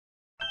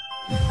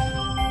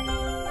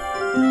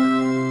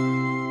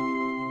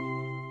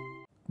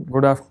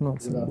Good afternoon,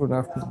 sir. Good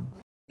afternoon.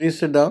 Please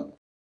sit down.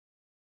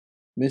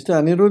 Mr.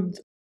 Anirudh,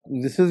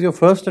 this is your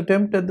first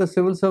attempt at the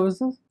civil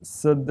services?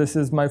 Sir, this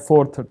is my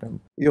fourth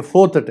attempt. Your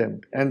fourth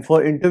attempt. And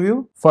for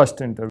interview?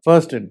 First interview.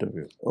 First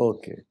interview.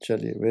 Okay,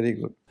 chaliye, very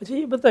good. अच्छा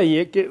ये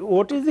बताइए कि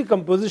what is the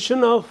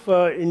composition of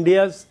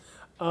India's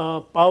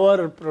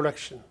power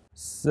production?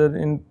 Sir,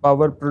 in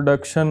power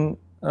production,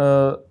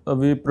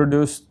 we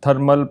produce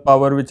thermal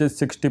power, which is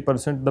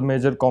 60%, the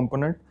major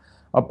component.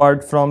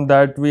 Apart from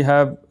that, we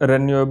have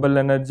renewable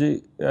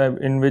energy,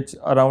 in which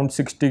around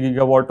 60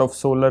 gigawatt of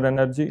solar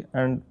energy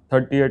and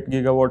 38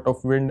 gigawatt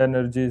of wind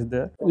energy is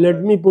there.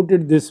 Let me put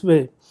it this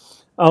way,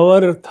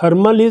 our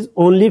thermal is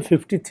only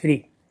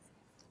 53.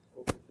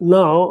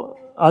 Now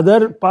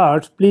other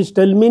parts, please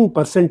tell me in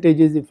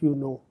percentages if you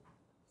know.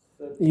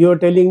 You are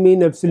telling me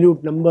in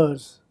absolute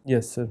numbers.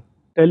 Yes, sir.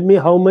 Tell me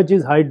how much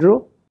is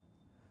hydro,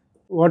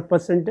 what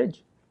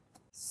percentage?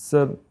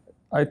 Sir,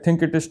 I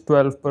think it is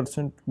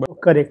 12%.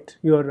 But Correct,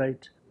 you are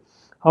right.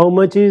 How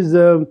much is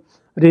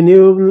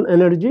renewable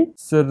energy?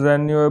 sir,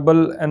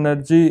 renewable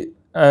energy,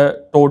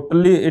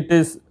 totally it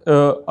is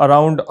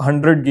around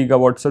 100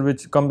 gigawatts, sir,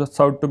 which comes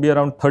out to be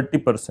around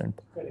 30%.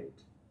 Correct.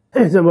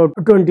 It's about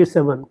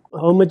 27.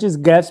 How much is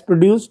gas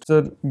produced?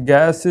 Sir,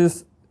 gas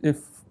is,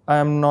 if I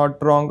am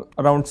not wrong,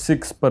 around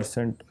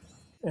 6%.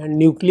 And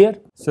nuclear?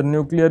 So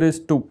nuclear is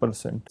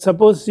 2%.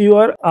 Suppose you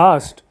are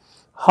asked,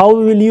 how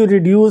will you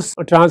reduce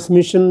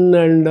transmission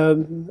and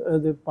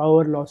the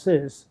power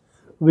losses,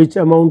 which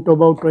amount to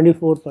about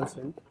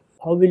 24%?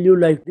 How will you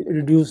like to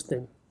reduce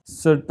them?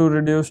 So to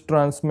reduce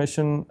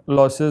transmission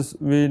losses,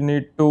 we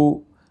need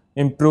to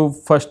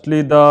improve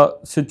firstly the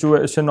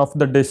situation of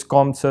the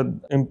DISCOMs, sir,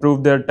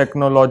 improve their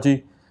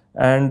technology,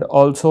 and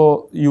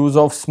also use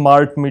of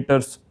smart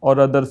meters or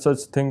other such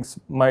things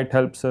might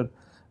help, sir.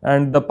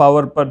 And the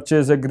power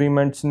purchase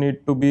agreements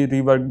need to be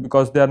reworked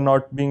because they are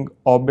not being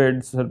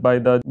obeyed, sir, by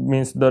the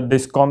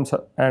DISCOMs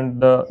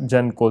and the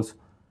GENCOs.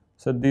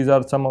 So these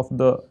are some of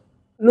the...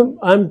 No,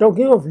 I am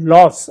talking of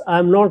loss. I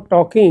am not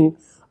talking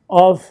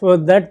of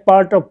that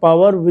part of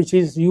power which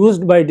is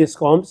used by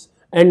DISCOMs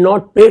and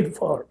not paid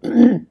for.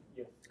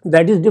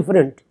 That is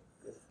different.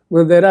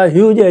 Well, there are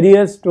huge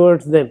areas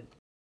towards them.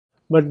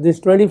 But this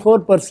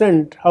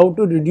 24%, how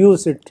to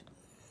reduce it?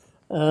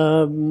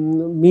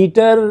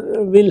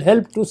 Meter will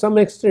help to some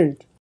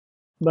extent,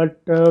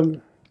 but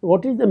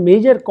what is the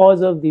major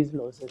cause of these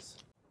losses?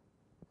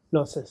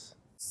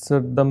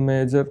 Sir, the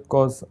major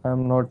cause I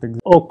am not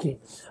exactly... Okay.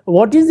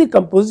 What is the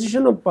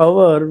composition of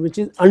power which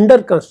is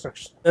under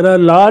construction? There are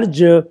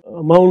large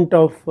amount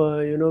of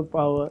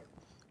power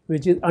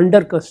which is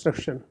under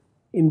construction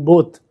in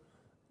both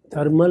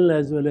thermal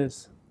as well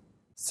as...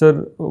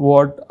 Sir,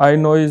 what I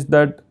know is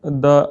that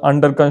the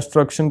under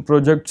construction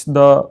projects,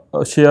 the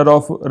share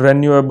of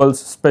renewables,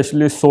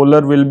 especially solar,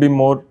 will be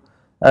more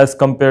as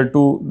compared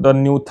to the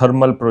new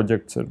thermal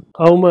projects, sir.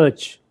 How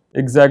much?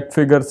 Exact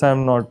figures I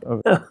am not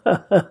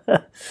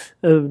aware.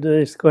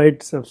 It's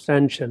quite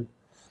substantial.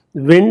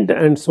 Wind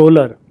and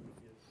solar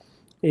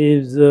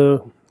is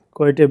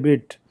quite a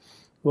bit.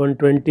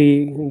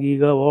 120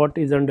 gigawatt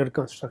is under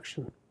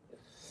construction,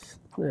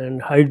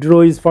 and hydro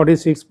is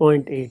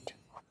 46.8.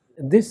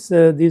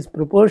 These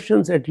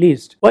proportions at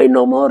least. Why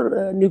no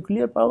more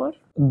nuclear power?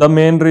 The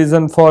main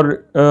reason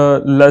for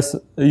less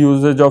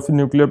usage of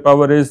nuclear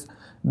power is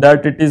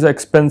that it is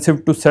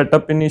expensive to set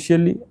up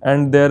initially,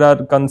 and there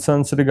are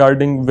concerns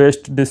regarding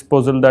waste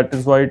disposal. That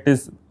is why it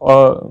is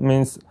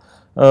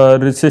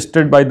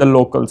resisted by the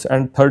locals.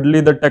 And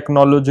thirdly, the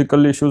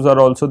technological issues are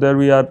also there.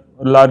 We are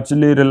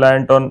largely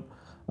reliant on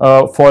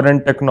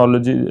foreign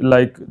technology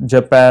like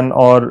Japan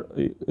or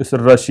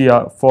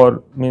Russia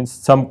for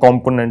some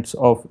components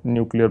of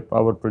nuclear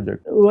power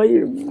project. Why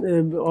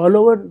all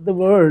over the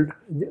world,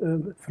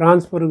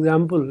 France for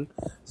example,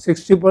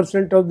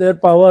 60% of their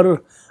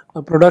power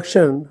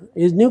production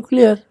is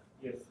nuclear.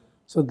 Yes.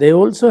 So they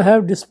also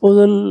have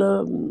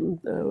disposal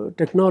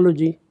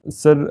technology.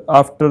 Sir,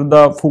 after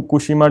the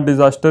Fukushima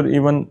disaster,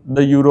 even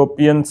the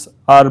Europeans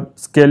are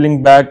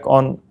scaling back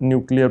on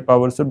nuclear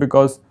power, sir,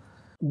 because...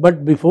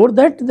 But before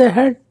that they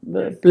had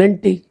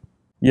plenty.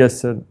 Yes,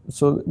 sir.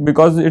 So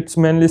because it's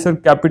mainly, sir,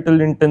 capital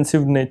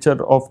intensive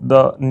nature of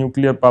the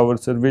nuclear power,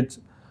 sir, which,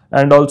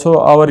 and also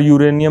our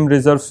uranium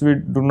reserves, we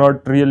do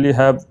not really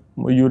have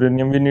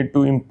uranium, we need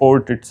to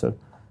import it, sir.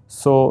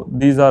 So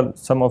these are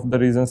some of the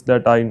reasons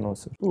that I know,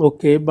 sir.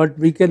 Okay, but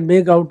we can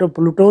make out of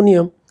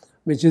plutonium,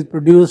 which is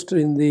produced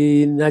in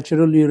the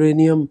natural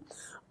uranium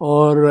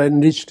or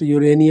enriched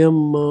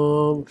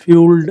uranium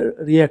fueled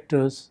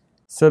reactors.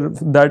 Sir,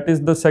 that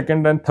is the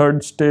second and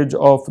third stage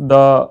of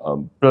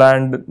the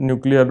planned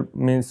nuclear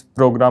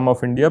program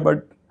of India,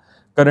 but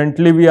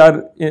currently we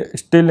are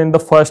still in the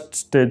first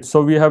stage,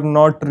 so we have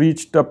not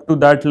reached up to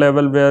that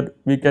level where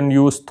we can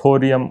use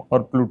thorium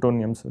or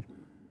plutonium, sir.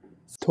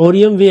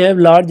 Thorium, we have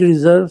large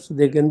reserves,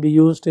 they can be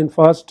used in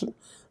fast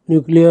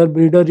nuclear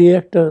breeder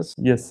reactors.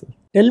 Yes, sir.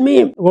 Tell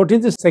me, what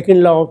is the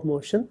second law of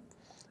motion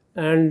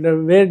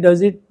and where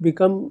does it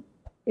become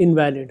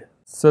invalid?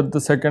 Sir,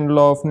 the second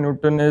law of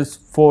Newton is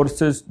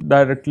force is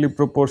directly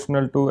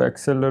proportional to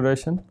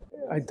acceleration.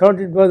 I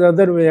thought it was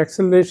other way.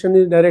 Acceleration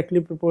is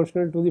directly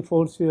proportional to the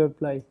force you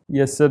apply.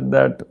 Yes, sir.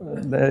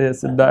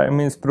 That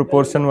means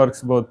proportion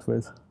works both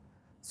ways.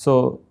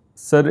 So,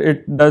 sir,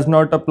 it does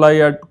not apply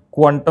at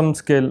quantum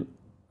scale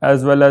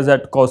as well as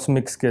at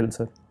cosmic scale,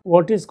 sir.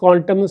 What is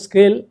quantum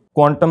scale?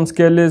 Quantum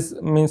scale is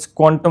means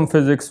quantum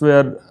physics,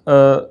 where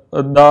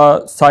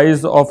the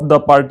size of the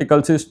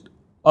particles is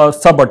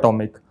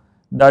subatomic.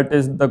 That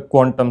is the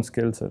quantum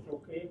scale, sir.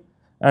 Okay.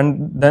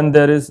 And then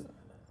there is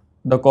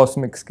the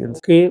cosmic scale.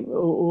 Okay.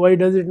 Why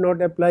does it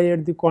not apply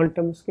at the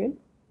quantum scale?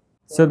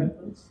 Sir,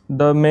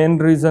 the main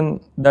reason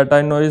that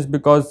I know is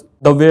because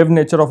the wave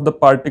nature of the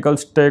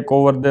particles take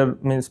over their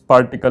means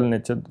particle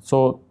nature.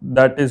 So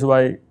that is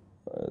why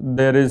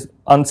there is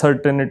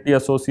uncertainty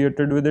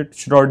associated with it.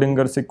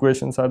 Schrodinger's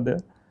equations are there,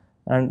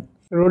 and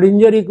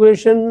Schrodinger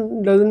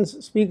equation doesn't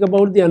speak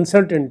about the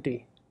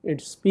uncertainty.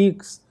 It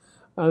speaks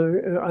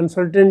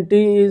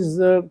uncertainty is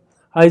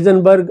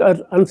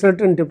Heisenberg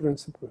uncertainty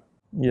principle.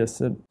 yes,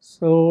 sir.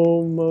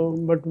 So,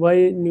 but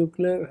why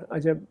nuclear?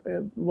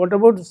 What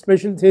about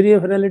special theory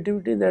of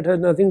relativity? That has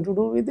nothing to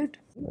do with it.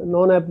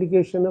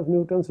 Non-application of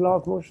Newton's law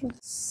of motion.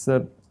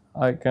 Sir,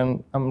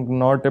 I'm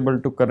not able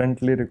to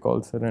currently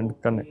recall, sir, and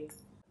connect.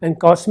 And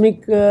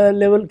cosmic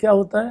level क्या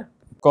होता है?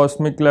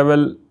 Cosmic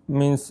level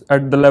means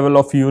at the level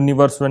of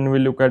universe. When we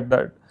look at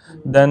that,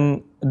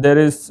 then there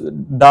is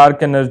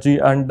dark energy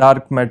and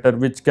dark matter,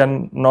 which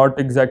can not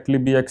exactly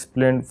be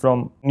explained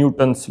from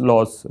Newton's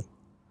laws, sir.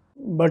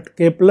 But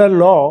Kepler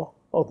law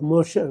of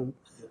motion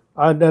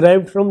are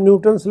derived from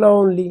Newton's law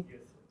only,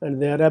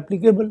 and they are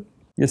applicable.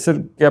 Yes,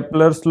 sir.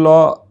 Kepler's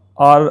law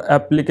are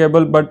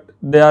applicable, but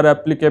they are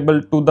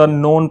applicable to the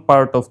known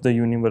part of the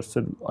universe,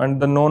 sir.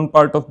 And the known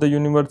part of the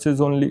universe is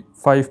only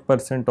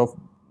 5% of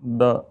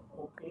the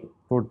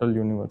total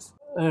universe.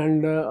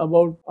 And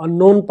about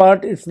unknown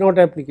part, it's not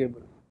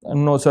applicable.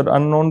 No, sir.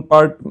 Unknown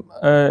part,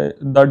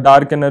 the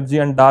dark energy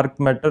and dark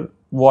matter,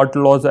 what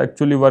laws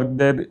actually work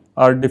there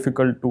are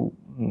difficult to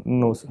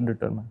know, sir,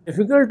 determine.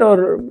 Difficult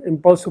or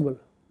impossible?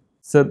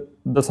 Sir,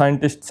 the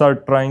scientists are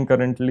trying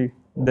currently.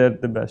 They're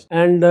the best.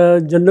 And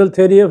general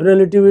theory of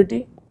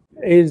relativity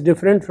is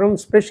different from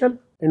special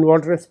in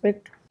what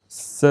respect?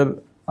 Sir,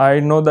 I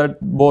know that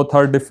both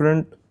are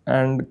different,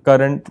 and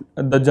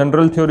the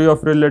general theory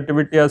of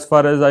relativity, as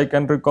far as I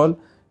can recall,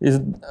 is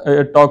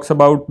it talks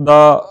about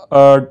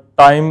the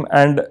time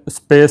and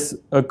space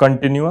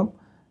continuum,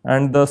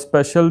 and the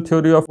special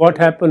theory of What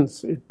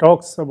happens? It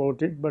talks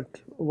about it, but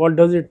what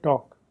does it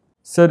talk?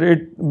 Sir,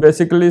 it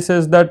basically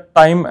says that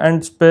time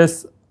and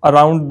space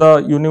around the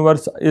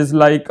universe is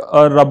like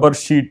a rubber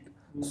sheet.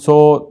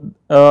 So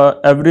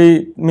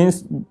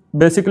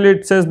basically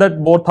it says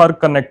that both are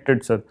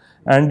connected, sir,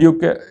 and you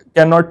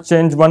cannot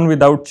change one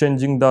without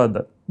changing the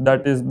other.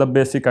 That is the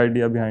basic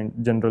idea behind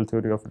general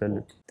theory of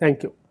relativity.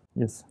 Thank you.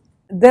 Yes.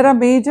 There are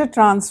major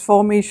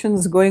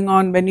transformations going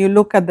on when you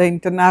look at the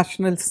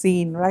international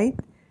scene, right?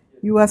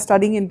 You are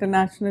studying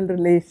international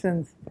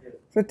relations.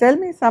 So tell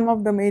me some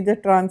of the major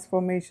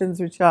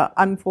transformations which are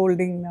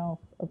unfolding now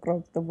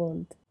across the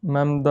world.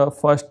 Ma'am, the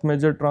first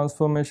major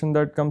transformation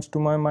that comes to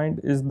my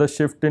mind is the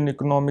shift in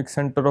economic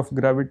center of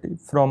gravity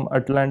from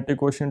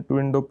Atlantic Ocean to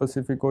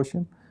Indo-Pacific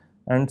Ocean.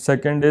 And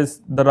second is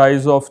the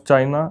rise of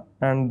China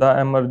and the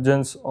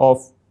emergence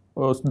of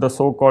the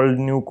so-called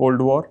new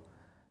Cold War.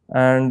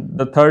 And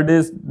the third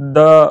is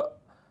the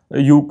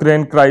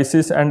Ukraine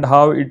crisis and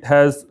how it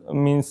has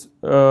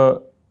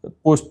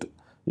pushed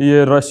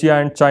Russia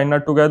and China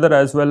together,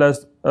 as well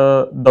as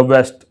the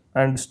West,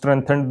 and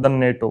strengthened the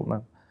NATO,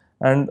 ma'am.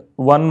 And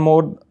one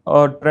more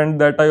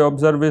trend that I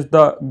observe is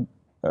the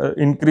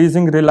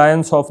increasing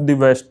reliance of the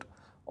West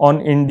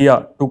on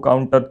India to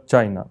counter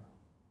China.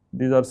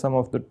 These are some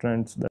of the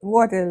trends.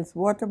 What else?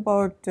 What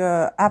about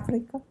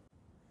Africa?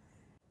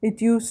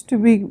 It used to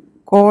be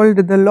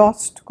called the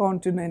lost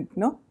continent,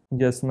 no?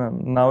 Yes,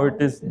 ma'am. Now it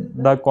is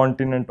the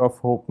continent of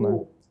hope,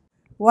 ma'am.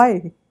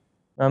 Why?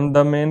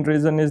 The main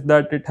reason is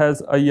that it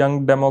has a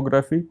young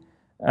demography,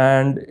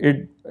 and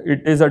it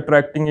is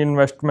attracting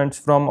investments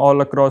from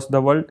all across the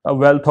world, a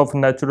wealth of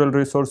natural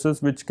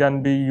resources which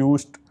can be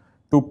used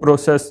to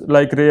process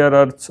like rare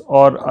earths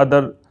or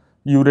other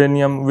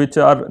uranium, which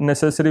are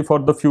necessary for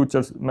the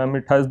future. Ma'am,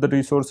 it has the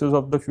resources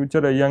of the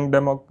future, a young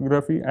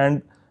demography,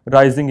 and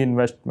rising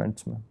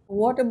investments, ma'am.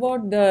 What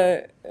about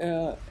the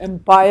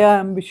empire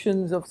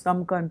ambitions of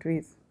some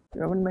countries?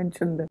 You haven't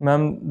mentioned them.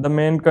 Ma'am, the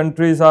main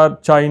countries are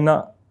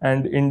China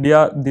and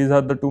India. These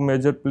are the two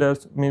major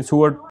players,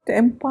 who are The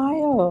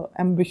empire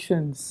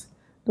ambitions,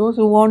 those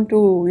who want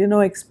to,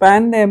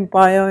 expand the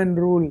empire and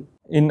rule.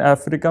 in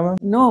Africa, ma'am.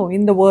 No,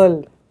 in the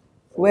world.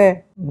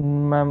 Where?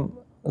 Ma'am,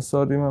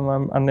 sorry, ma'am,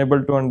 I'm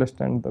unable to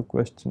understand the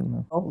question,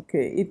 ma'am.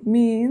 Okay, it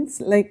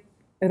means like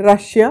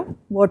Russia,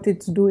 what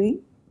it's doing,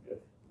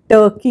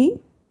 Turkey,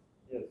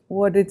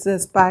 what it's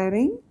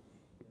aspiring,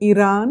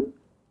 Iran.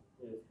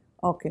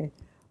 Okay.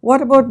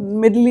 What about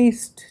Middle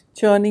East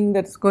churning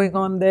that's going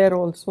on there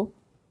also?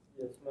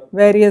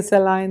 Various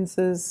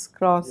alliances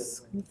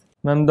cross.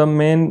 Ma'am, the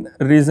main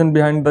reason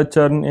behind the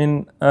churn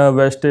in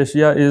West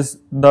Asia is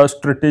the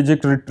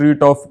strategic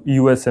retreat of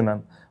USA,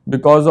 ma'am.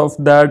 Because of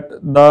that,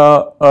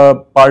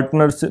 the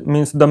partners,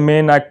 means the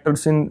main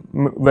actors in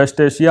West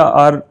Asia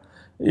are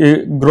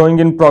growing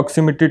in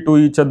proximity to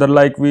each other,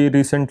 like we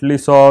recently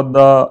saw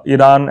the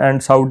Iran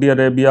and Saudi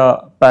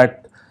Arabia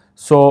pact.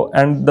 So,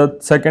 and the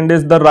second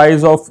is the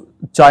rise of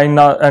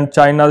China and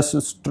China's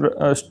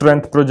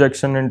strength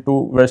projection into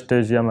West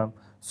Asia, ma'am.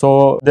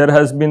 So there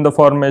has been the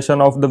formation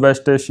of the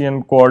West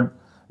Asian Quad,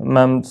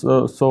 ma'am.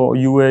 So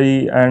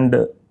UAE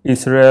and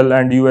Israel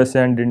and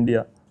USA and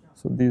India.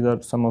 So these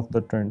are some of the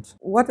trends.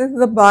 What is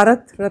the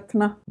Bharat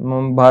Ratna?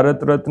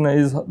 Bharat Ratna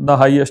is the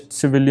highest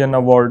civilian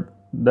award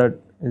that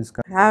is.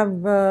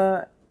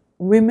 Have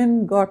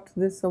women got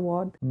this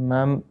award?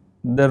 Ma'am,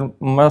 there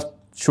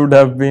should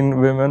have been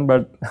women,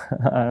 but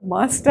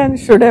Must and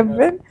should have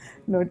been.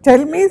 No,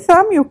 tell me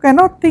some. You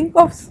cannot think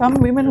of some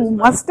women who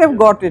must have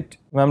got it.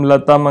 Ma'am,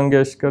 Lata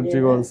Mangeshkar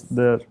ji was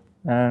there,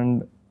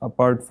 and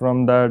apart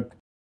from that,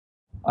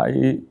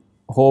 I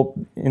hope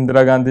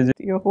Indira Gandhi ji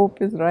Your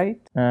hope is right.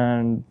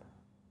 and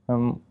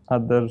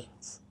others.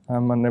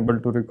 I'm unable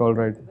to recall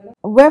right.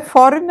 Were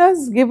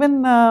foreigners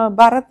given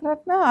Bharat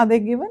Ratna? Are they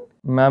given?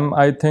 Ma'am,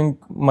 I think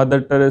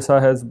Mother Teresa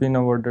has been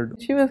awarded.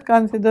 She was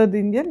considered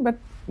Indian, but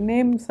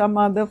name some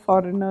other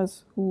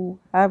foreigners who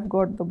have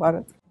got the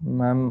Bharat.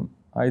 Ma'am,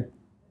 I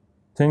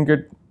think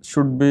it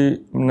should be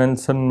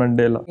Nelson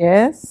Mandela.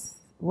 Yes.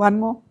 One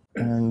more.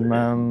 And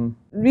ma'am,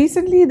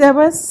 Recently, there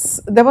was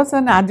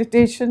an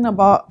agitation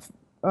about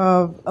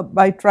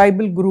by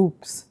tribal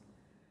groups,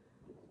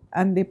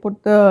 and they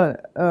put the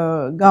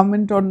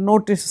government on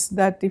notice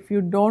that if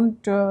you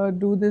don't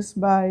do this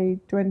by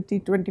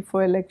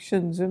 2024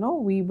 elections,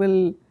 we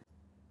will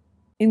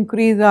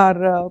increase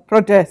our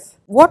protests.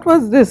 What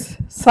was this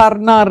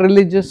Sarna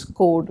religious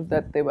code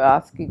that they were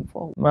asking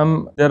for?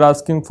 ma'am, they're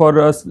asking for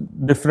a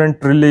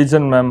different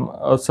religion, ma'am,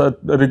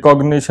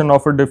 recognition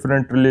of a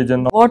different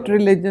religion. What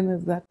religion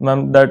is that?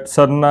 Ma'am, that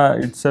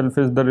Sarna itself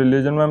is the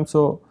religion, ma'am.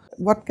 So,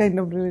 What kind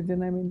of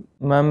religion? I mean,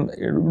 ma'am,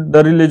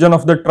 the religion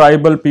of the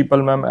tribal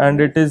people, ma'am,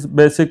 and it is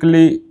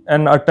basically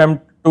an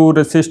attempt to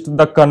resist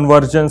the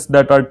conversions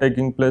that are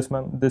taking place,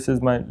 ma'am. This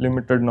is my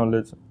limited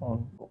knowledge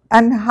on.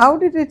 and how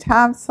did it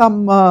have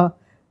some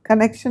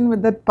connection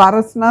with that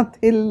Parasnath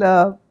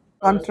Hill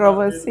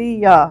controversy?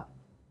 Yeah.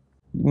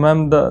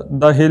 Ma'am,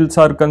 the hills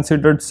are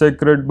considered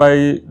sacred by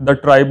the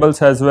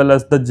tribals as well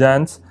as the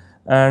Jains,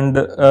 and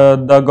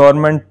the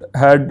government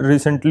had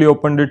recently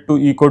opened it to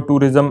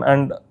ecotourism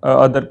and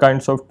other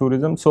kinds of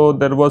tourism. So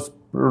there was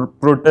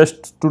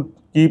protests to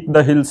keep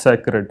the hills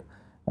sacred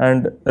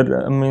and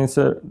means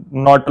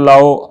not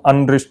allow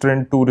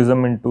unrestrained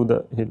tourism into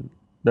the hill.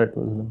 That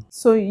was done.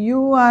 So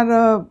you are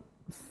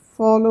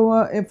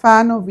a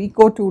fan of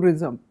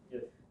ecotourism.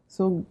 Yes.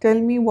 So tell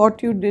me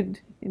what you did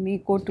in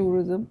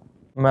ecotourism.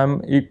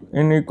 Ma'am,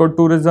 in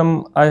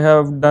ecotourism, I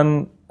have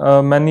done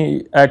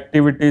many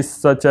activities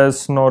such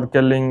as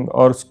snorkeling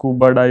or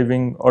scuba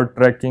diving or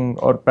trekking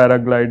or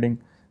paragliding.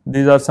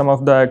 These are some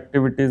of the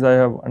activities I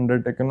have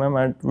undertaken, ma'am,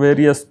 at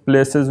various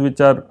places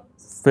which are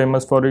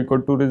famous for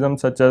ecotourism,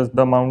 such as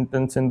the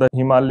mountains in the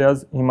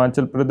Himalayas,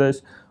 Himachal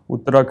Pradesh,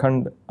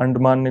 Uttarakhand,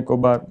 Andaman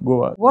Nicobar,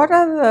 Goa. What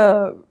are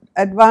the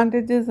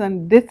advantages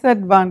and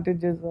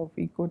disadvantages of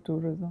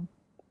ecotourism?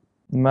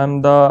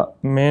 Ma'am, the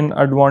main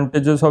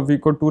advantages of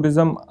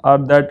ecotourism are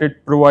that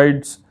it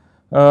provides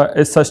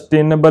a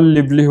sustainable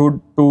livelihood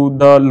to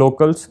the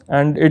locals,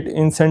 and it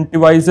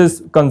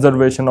incentivizes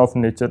conservation of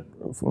nature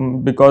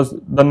because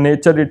the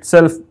nature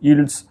itself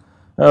yields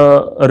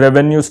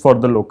revenues for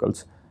the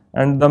locals.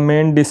 And the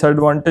main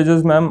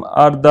disadvantages, ma'am,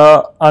 are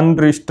the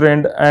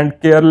unrestrained and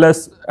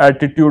careless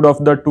attitude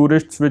of the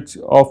tourists, which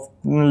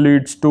often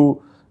leads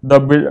to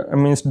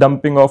the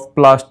dumping of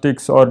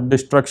plastics or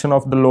destruction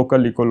of the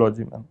local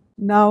ecology, ma'am.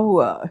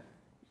 Now,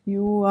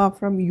 you are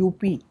from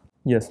UP.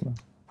 Yes, ma'am.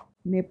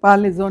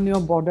 Nepal is on your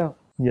border.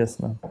 Yes,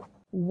 ma'am.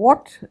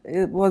 What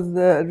was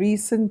the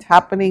recent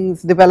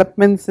happenings,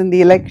 developments in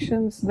the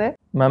elections there?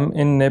 Ma'am,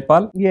 in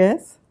Nepal?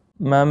 Yes.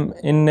 Ma'am,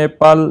 in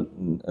Nepal,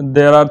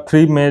 there are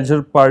three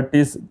major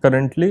parties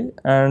currently,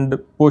 and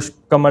Pushp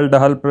Kamal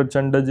Dahal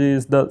Prachanda ji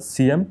is the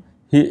CM.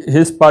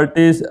 His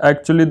party is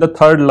actually the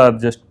third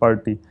largest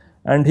party,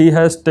 and he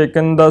has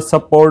taken the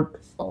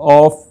support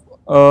of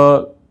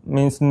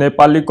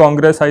Nepali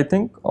Congress, I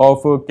think,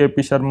 of KP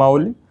Sharma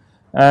Oli,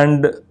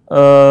 and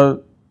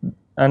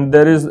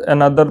there is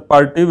another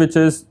party which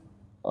is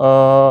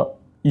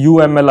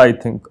UML, I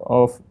think,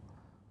 of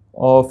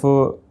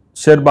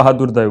Sher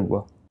Bahadur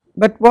Daewoo.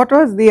 But what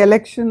was the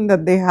election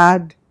that they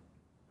had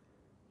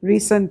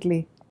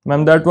recently?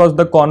 Ma'am, that was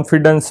the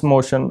confidence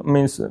motion.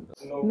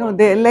 No,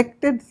 they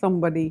elected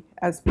somebody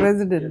as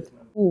president.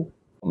 Who?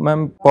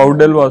 Ma'am,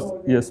 Paudel was,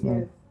 yes,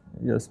 ma'am.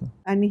 Yes, ma'am.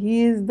 And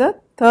he is the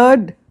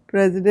third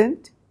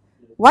president.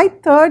 Why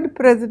third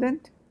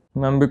president?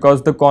 Ma'am,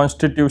 because the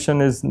constitution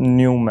is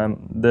new,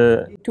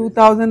 ma'am.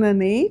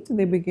 2008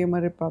 they became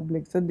a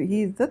republic. So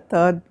he is the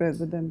third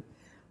president.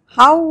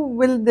 How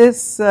will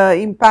this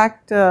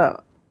impact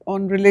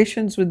on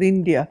relations with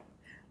India?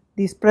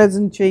 these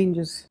present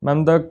changes?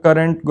 Ma'am, the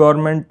current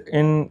government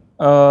in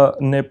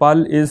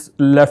Nepal is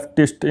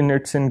leftist in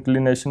its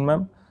inclination,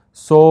 ma'am.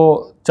 So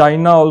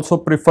China also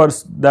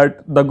prefers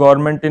that the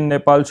government in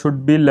Nepal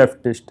should be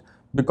leftist,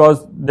 because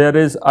there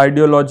is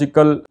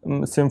ideological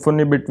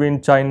symphony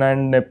between China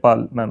and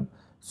Nepal, ma'am.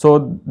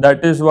 So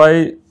that is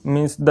why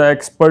means the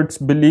experts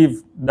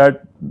believe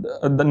that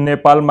the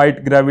Nepal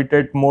might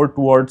gravitate more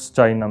towards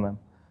China, ma'am,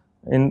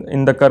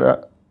 in the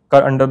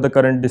under the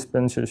current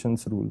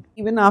dispensations rule.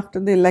 Even after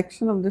the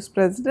election of this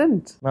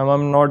president? Ma'am,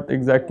 I'm not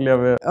exactly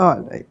aware. All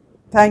right.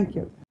 Thank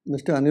you.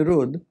 Mr.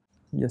 Anirudh,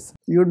 Yes.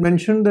 you had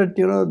mentioned that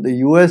the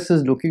US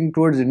is looking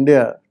towards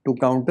India to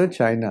counter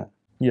China.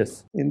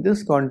 Yes. In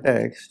this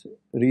context,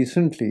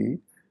 recently,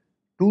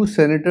 2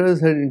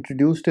 senators had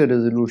introduced a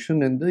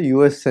resolution in the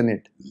US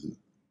Senate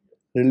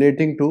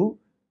relating to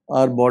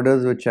our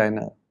borders with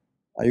China.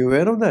 Are you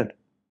aware of that?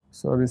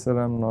 Sorry, sir,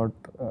 I'm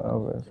not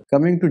aware.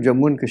 Coming to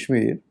Jammu and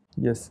Kashmir,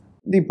 Yes.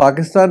 the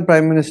Pakistan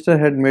Prime Minister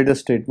had made a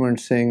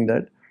statement saying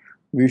that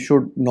we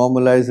should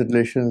normalize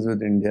relations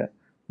with India.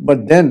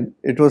 But then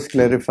it was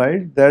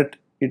clarified that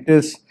it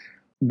is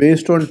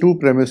based on 2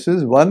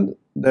 premises. One,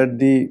 that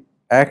the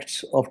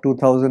acts of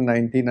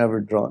 2019 are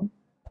withdrawn,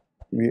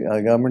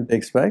 our government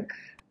takes back,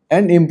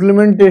 and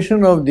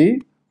implementation of the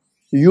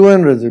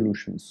UN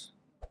resolutions.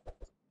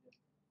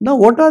 Now,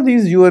 what are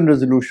these UN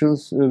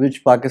resolutions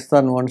which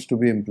Pakistan wants to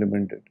be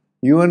implemented?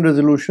 UN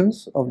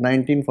resolutions of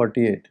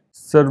 1948.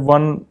 Sir,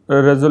 one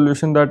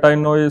resolution that I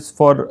know is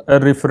for a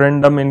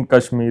referendum in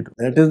Kashmir.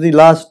 That is the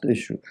last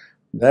issue.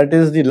 That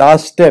is the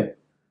last step.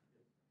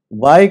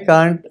 Why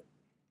can't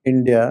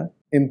India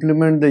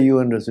implement the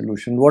UN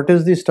resolution? What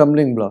is the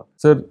stumbling block?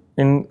 Sir,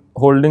 in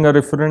holding a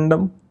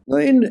referendum? No,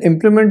 in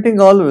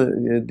implementing all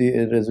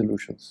the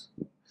resolutions.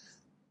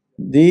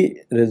 The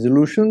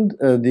resolution,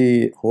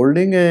 the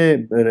holding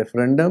a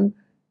referendum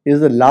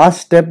is the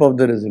last step of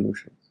the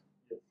resolution.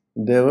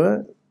 There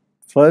were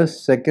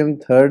first,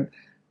 second, third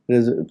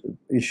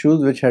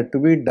issues which had to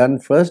be done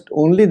first.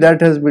 Only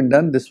that has been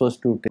done. This was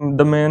to take.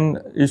 The main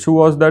issue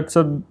was that,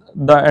 sir,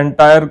 the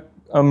entire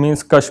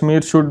means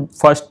Kashmir should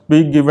first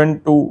be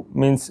given to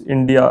means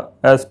India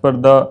as per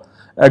the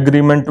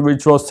agreement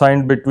which was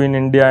signed between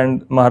India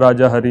and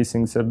Maharaja Hari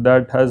Singh, sir.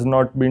 That has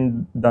not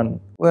been done.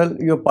 Well,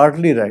 you're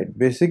partly right.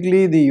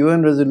 Basically, the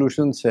UN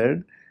resolution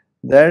said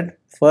that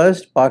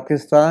first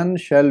Pakistan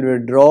shall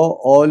withdraw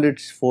all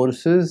its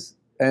forces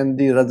and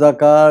the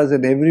Razakars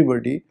and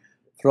everybody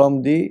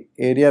from the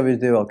area which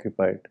they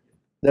occupied.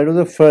 That was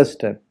the first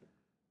step.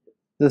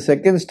 The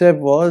second step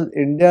was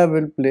India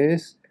will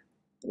place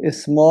a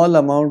small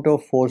amount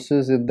of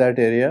forces in that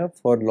area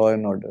for law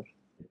and order.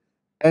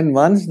 And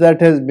once that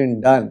has been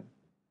done,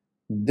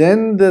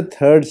 then the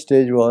third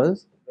stage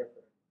was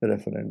the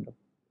referendum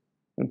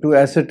to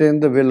ascertain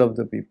the will of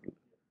the people.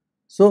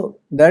 So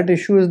that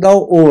issue is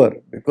now over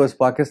because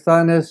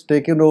Pakistan has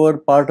taken over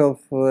part of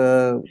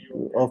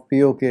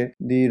POK.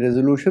 The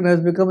resolution has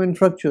become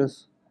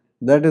infructuous.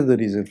 That is the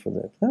reason for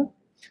that. Huh?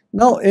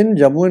 Now in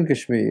Jammu and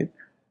Kashmir,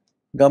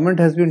 government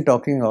has been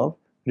talking of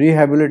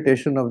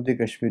rehabilitation of the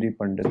Kashmiri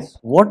Pandits.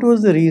 What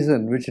was the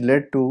reason which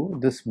led to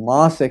this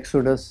mass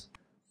exodus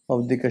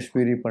of the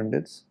Kashmiri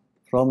Pandits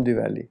from the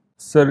valley?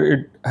 Sir,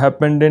 it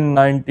happened in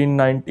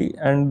 1990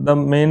 and the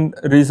main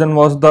reason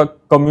was the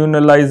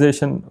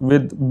communalization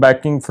with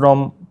backing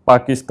from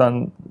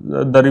Pakistan,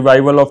 the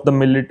revival of the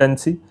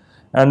militancy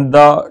and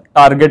the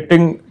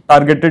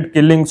targeted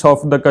killings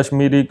of the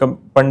Kashmiri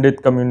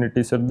Pandit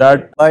community, sir.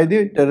 That by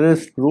the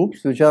terrorist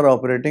groups which are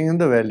operating in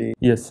the valley.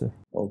 Yes, sir.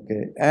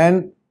 Okay,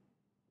 and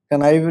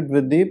connived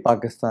with the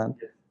Pakistan.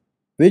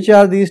 Which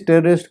are these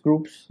terrorist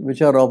groups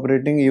which are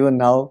operating even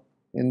now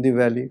in the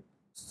valley?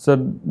 Sir,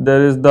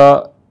 there is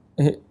the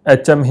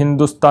HM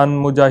Hindustan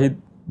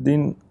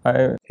Mujahideen.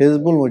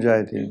 Hizbul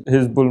Mujahideen.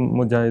 Hizbul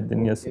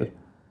Mujahideen, yes, sir.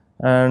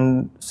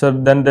 And sir,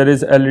 then there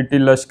is LET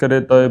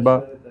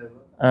Lashkar-e-Toiba,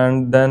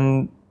 and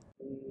then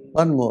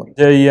one more.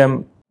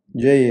 JEM.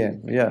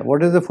 JEM, yeah.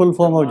 What is the full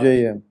form of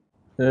JEM?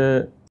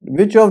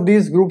 Which of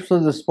these groups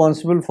was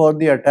responsible for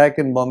the attack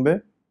in Bombay?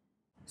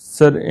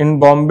 Sir, in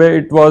Bombay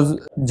it was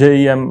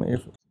JEM.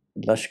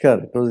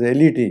 Lashkar, it was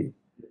LET.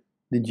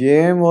 The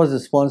JEM was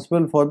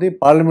responsible for the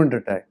parliament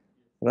attack,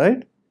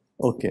 right?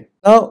 Okay.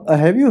 Now,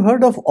 have you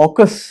heard of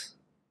AUKUS,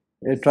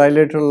 a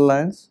trilateral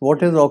alliance?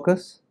 What is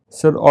AUKUS?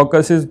 Sir,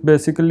 AUKUS is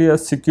basically a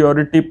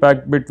security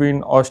pact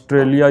between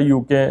Australia,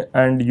 UK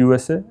and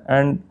USA,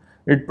 and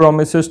it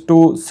promises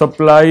to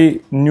supply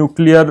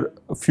nuclear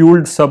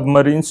fueled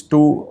submarines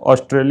to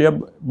Australia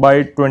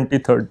by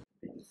 2030.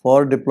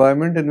 For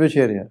deployment in which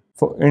area?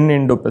 In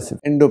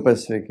Indo-Pacific.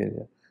 Indo-Pacific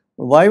area.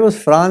 Why was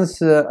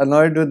France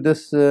annoyed with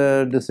this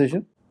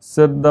decision?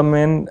 Sir, the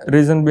main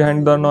reason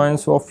behind the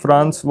annoyance of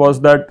France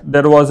was that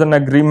there was an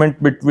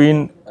agreement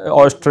between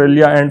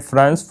Australia and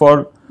France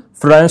for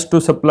France to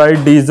supply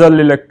diesel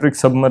electric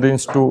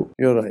submarines to.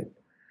 You're right.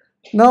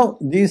 Now,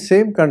 these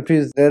same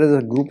countries, there is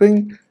a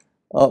grouping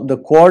The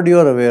Quad you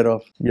are aware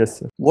of. Yes,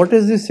 sir. What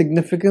is the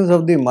significance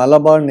of the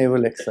Malabar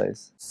naval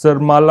exercise? Sir,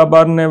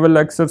 Malabar naval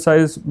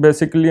exercise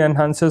basically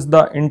enhances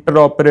the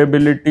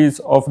interoperabilities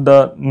of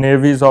the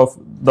navies of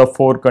the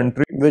 4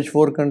 countries. Which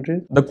 4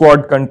 countries? The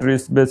Quad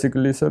countries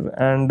basically, sir.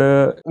 And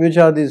Which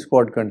are these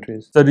Quad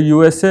countries? sir,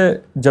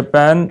 USA,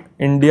 Japan,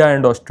 India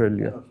and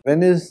Australia.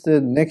 When is the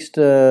next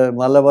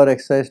Malabar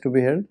exercise to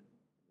be held?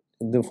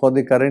 For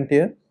the current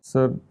year?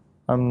 Sir,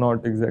 I'm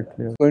not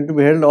exactly aware. Going to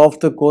be held off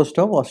the coast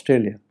of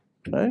Australia,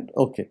 right?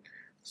 Okay.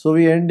 So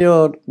we end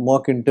your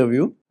mock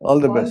interview. All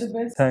the best.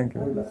 Thank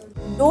you.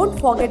 Don't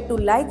forget to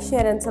like,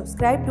 share and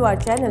subscribe to our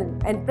channel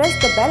and press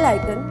the bell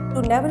icon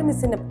to never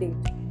miss an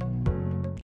update.